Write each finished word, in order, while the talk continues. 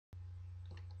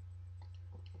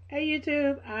Hey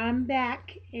YouTube, I'm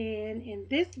back, and in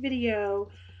this video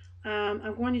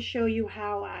I'm going to show you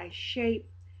how I shape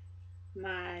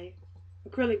my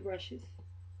acrylic brushes.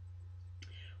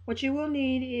 What you will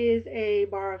need is a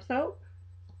bar of soap,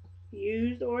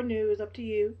 used or new, is up to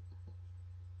you.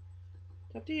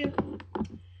 It's up to you.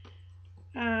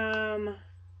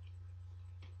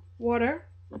 Water,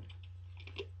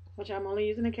 which I'm only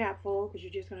using a cap full because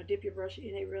you're just going to dip your brush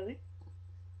in it really.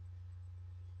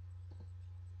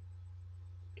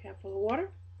 Cap full of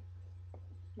water,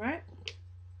 right?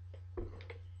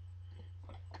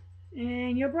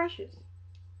 And your brushes.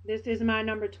 This is my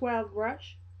number 12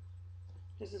 brush.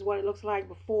 This is what it looks like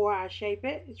before I shape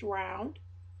it. It's round.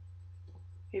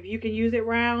 If you can use it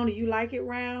round or you like it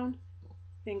round,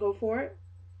 then go for it.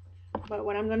 But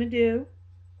what I'm going to do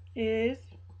is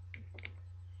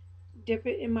dip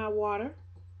it in my water.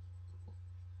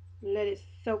 Let it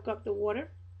soak up the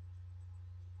water.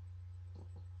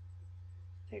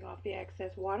 Take off the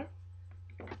excess water.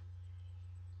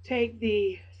 Take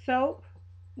the soap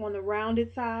on the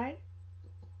rounded side.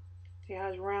 See how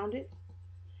it's rounded?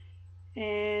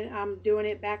 And I'm doing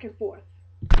it back and forth.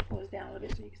 Pull this down a little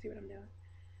bit so you can see what I'm doing.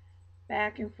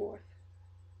 Back and forth.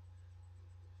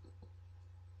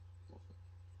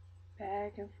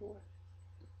 Back and forth.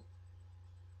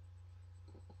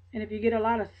 And if you get a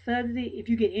lot of sudsy, if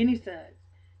you get any suds,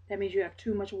 that means you have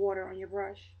too much water on your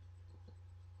brush.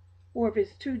 Or if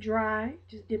it's too dry,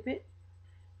 just dip it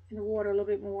in the water a little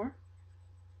bit more.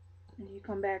 And you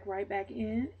come back right back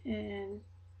in and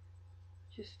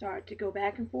just start to go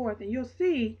back and forth. And you'll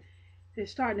see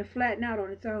it's starting to flatten out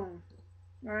on its own.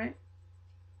 Right?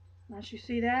 Once you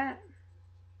see that,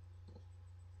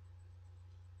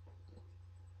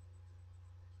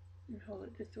 hold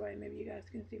it this way. Maybe you guys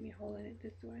can see me holding it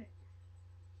this way.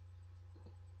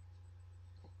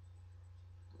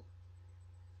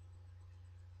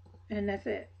 And that's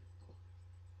it.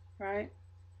 Right?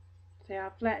 See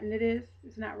how flattened it is?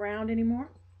 It's not round anymore.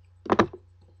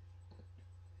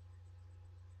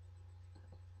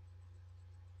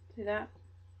 See that?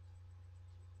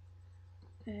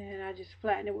 And I just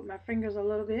flatten it with my fingers a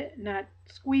little bit, not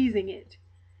squeezing it.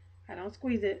 I don't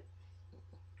squeeze it.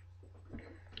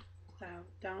 So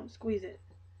don't squeeze it.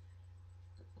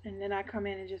 And then I come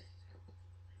in and just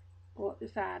go up the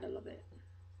side a little bit.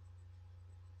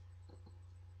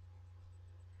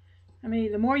 I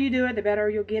mean, the more you do it, the better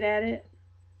you'll get at it.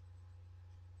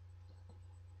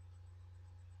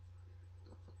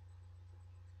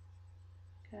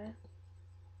 Okay.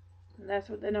 And that's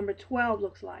what the number 12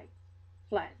 looks like.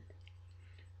 Flattened.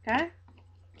 Okay.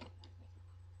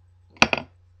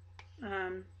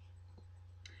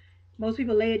 Most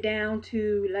people lay it down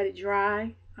to let it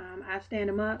dry. I stand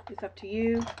them up. It's up to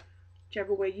you,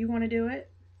 whichever way you want to do it.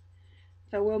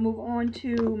 So we'll move on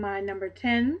to my number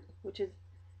 10, which is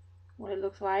what it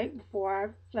looks like before I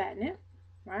flatten it.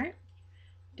 Right?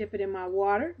 Dip it in my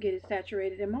water. Get it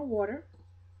saturated in my water.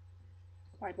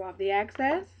 Wipe off the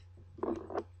excess.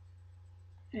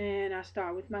 And I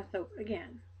start with my soap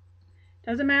again.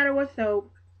 Doesn't matter what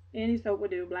soap. Any soap will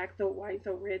do. Black soap, white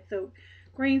soap, red soap,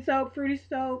 green soap, fruity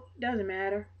soap. Doesn't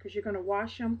matter because you're going to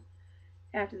wash them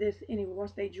after this anyway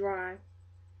once they dry.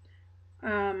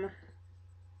 It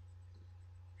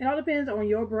all depends on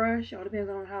your brush. It all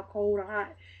depends on how cold or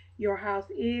hot your house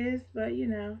is. But, you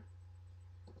know,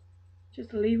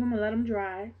 just leave them and let them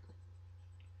dry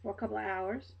for a couple of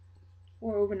hours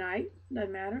or overnight.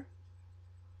 Doesn't matter.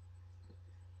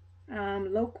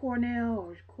 Low Cornell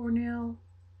or Cornell.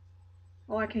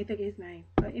 Oh, I can't think of his name.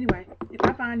 But anyway, if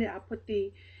I find it, I'll put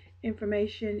the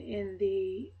information in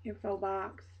the info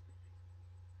box.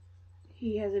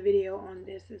 He has a video on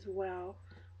this as well.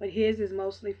 But his is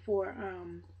mostly for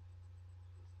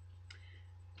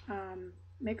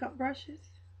makeup brushes.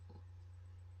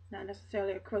 Not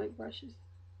necessarily acrylic brushes.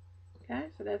 Okay,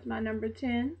 so that's my number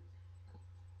 10.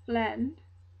 Flattened.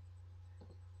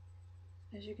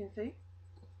 As you can see.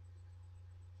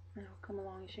 And I'll come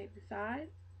along and shape the side.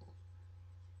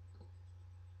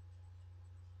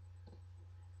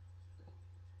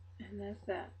 And that's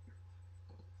that.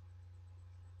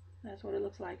 That's what it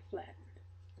looks like flattened.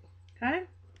 Okay?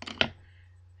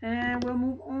 And we'll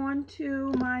move on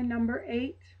to my number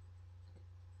 8.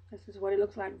 This is what it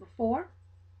looks like before.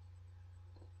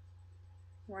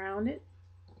 Rounded.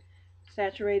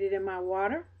 Saturated in my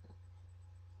water.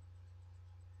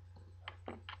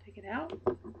 Take it out.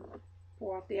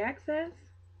 Pour off the excess.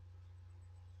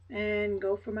 And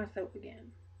go for my soap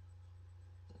again.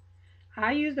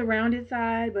 I use the rounded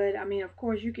side, but I mean, of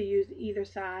course, you could use either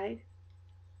side.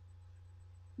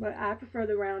 But I prefer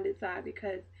the rounded side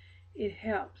because it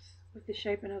helps with the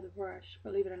shaping of the brush,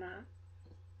 believe it or not.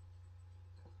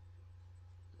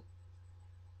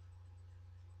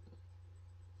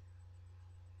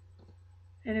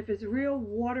 And if it's real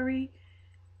watery,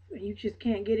 you just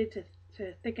can't get it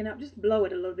to thicken up, just blow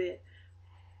it a little bit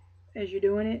as you're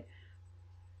doing it,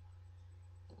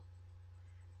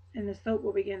 and the soap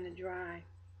will begin to dry.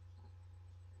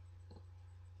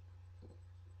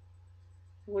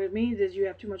 What it means is you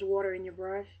have too much water in your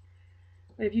brush.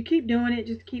 But if you keep doing it,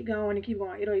 just keep going and keep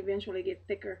going, it'll eventually get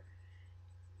thicker,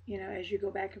 you know, as you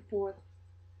go back and forth.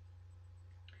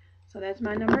 So that's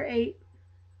my number 8,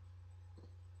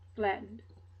 flattened.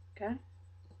 Okay,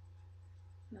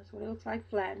 that's what it looks like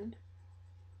flattened.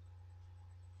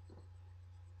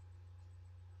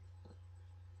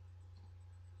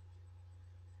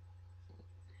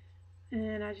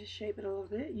 And I just shape it a little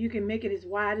bit. You can make it as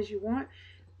wide as you want.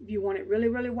 If you want it really,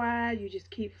 really wide, you just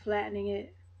keep flattening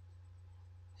it.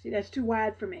 See, that's too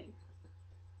wide for me.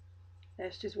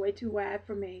 That's just way too wide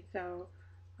for me. So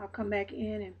I'll come back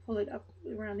in and pull it up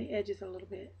around the edges a little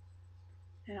bit.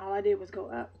 And all I did was go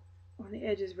up on the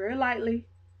edges very lightly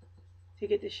to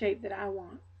get the shape that I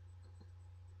want.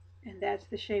 And that's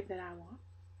the shape that I want.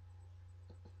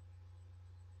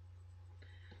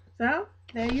 So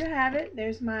there you have it.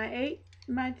 There's my 8,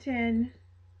 my 10,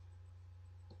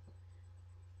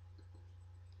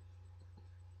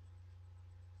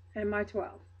 and my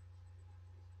 12.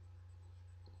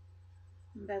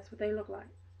 And that's what they look like.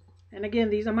 And again,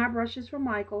 these are my brushes from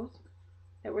Micheals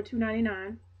that were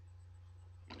 $2.99.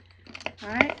 All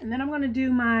right, and then I'm going to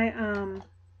do my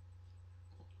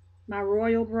my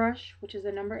Royal brush, which is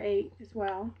a number 8 as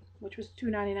well, which was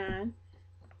 $2.99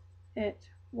 at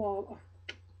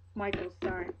Micheals,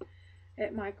 sorry,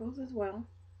 at Micheals as well.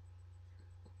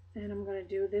 And I'm going to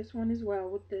do this one as well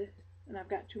with the, and I've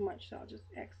got too much, so I'll just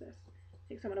take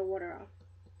some of the water off.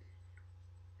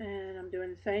 And I'm doing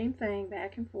the same thing,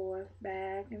 back and forth,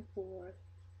 back and forth,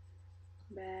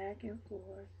 back and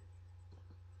forth.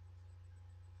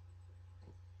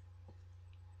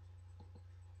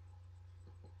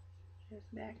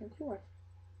 Just back and forth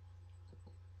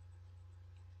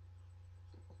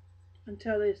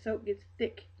until the soap gets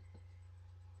thick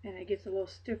and it gets a little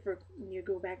stiffer when you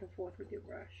go back and forth with your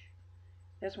brush.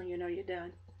 That's when you know you're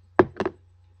done.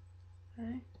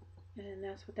 Okay, and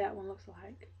that's what that one looks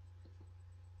like.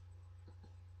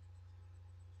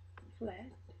 Flat.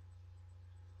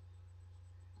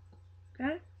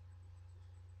 Okay.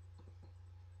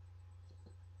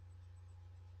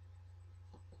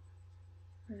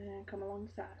 And come along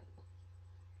the side.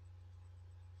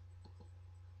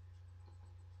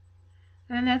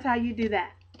 And that's how you do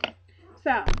that.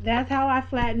 So that's how I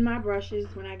flatten my brushes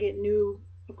when I get new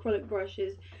acrylic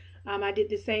brushes. I did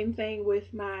the same thing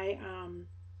with my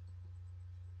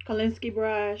Kolinsky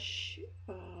brush.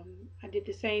 I did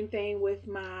the same thing with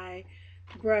my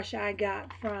brush I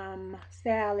got from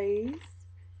Sally's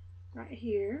right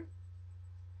here.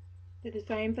 Did the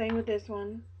same thing with this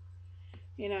one.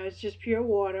 You know, it's just pure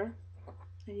water,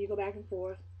 and you go back and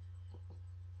forth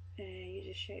and you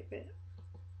just shape it.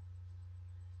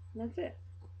 And that's it.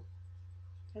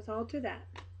 That's all to that.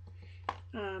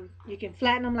 You can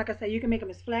flatten them, like I said, you can make them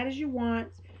as flat as you want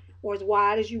or as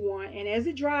wide as you want. And as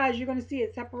it dries, you're going to see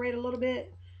it separate a little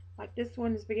bit. Like this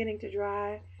one is beginning to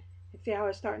dry. And see how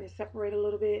it's starting to separate a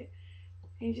little bit.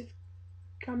 And you just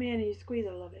come in and you squeeze it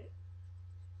a little bit.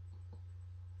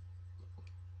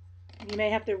 You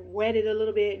may have to wet it a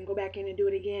little bit and go back in and do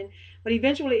it again. But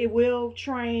eventually it will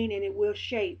train and it will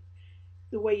shape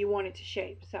the way you want it to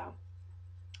shape. So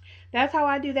that's how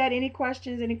I do that. Any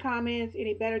questions, any comments,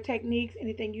 any better techniques,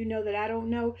 anything you know that I don't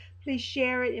know, please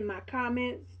share it in my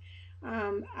comments.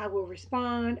 I will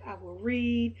respond. I will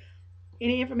read.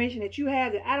 Any information that you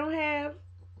have that I don't have,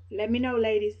 let me know,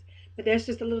 ladies. But that's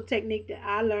just a little technique that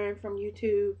I learned from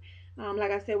YouTube.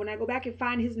 Like I said, when I go back and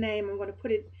find his name, I'm going to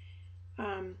put it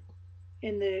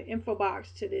in the info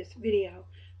box to this video.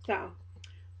 So,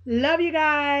 love you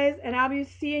guys, and I'll be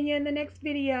seeing you in the next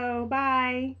video.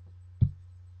 Bye.